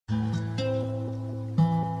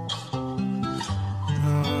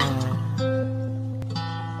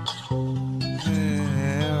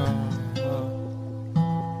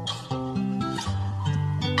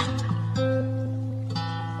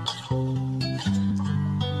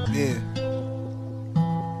Yeah.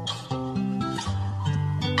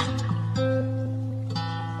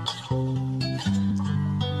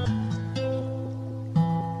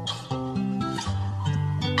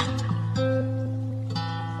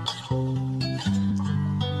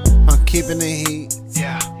 I'm keeping the heat.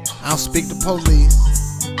 Yeah. I don't speak to police.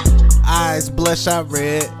 Eyes bloodshot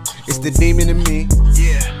red. It's the demon in me.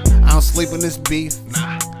 Yeah. I don't sleep in this beef.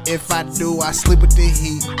 Nah. If I do, I sleep with the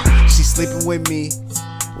heat. She sleeping with me.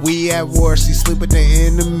 We at war, she sleep with the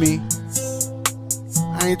enemy.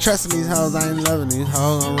 I ain't trusting these hoes, I ain't loving these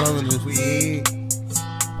hoes. I'm rolling this weed.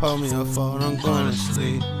 Pull me a phone, I'm going to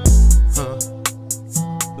sleep.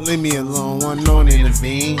 Leave me alone, one no one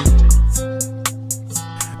intervene.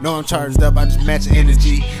 No, I'm charged up, I just match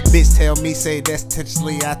energy. Bitch tell me, say that's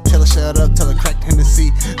intentionally. I tell her shut up, tell her crack Tennessee.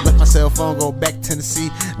 Left my cell phone, go back to Tennessee.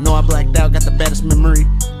 No, I blacked out, got the baddest memory.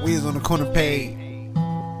 We was on the corner paid.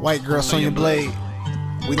 White girl, Sonya Blade.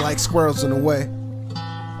 We like squirrels in the way.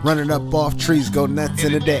 Running up off trees, go nuts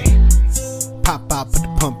in a day. Pop out, put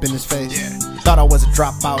the pump in his face. Yeah. Thought I was a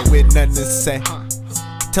dropout with nothing to say.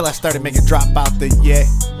 Till I started making drop out the yeah.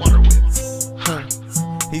 Water whip.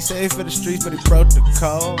 He saved for the streets, but he broke the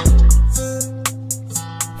code.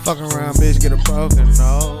 Fucking around, bitch, get a broken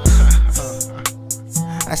nose.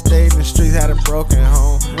 I stayed in the streets, had a broken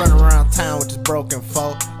home. Running around town with this broken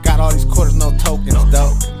foe. Got all these quarters, no tokens,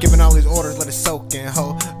 though. Giving all these orders, let it soak in,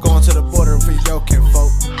 ho. Going to the border for your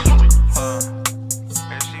kinfolk.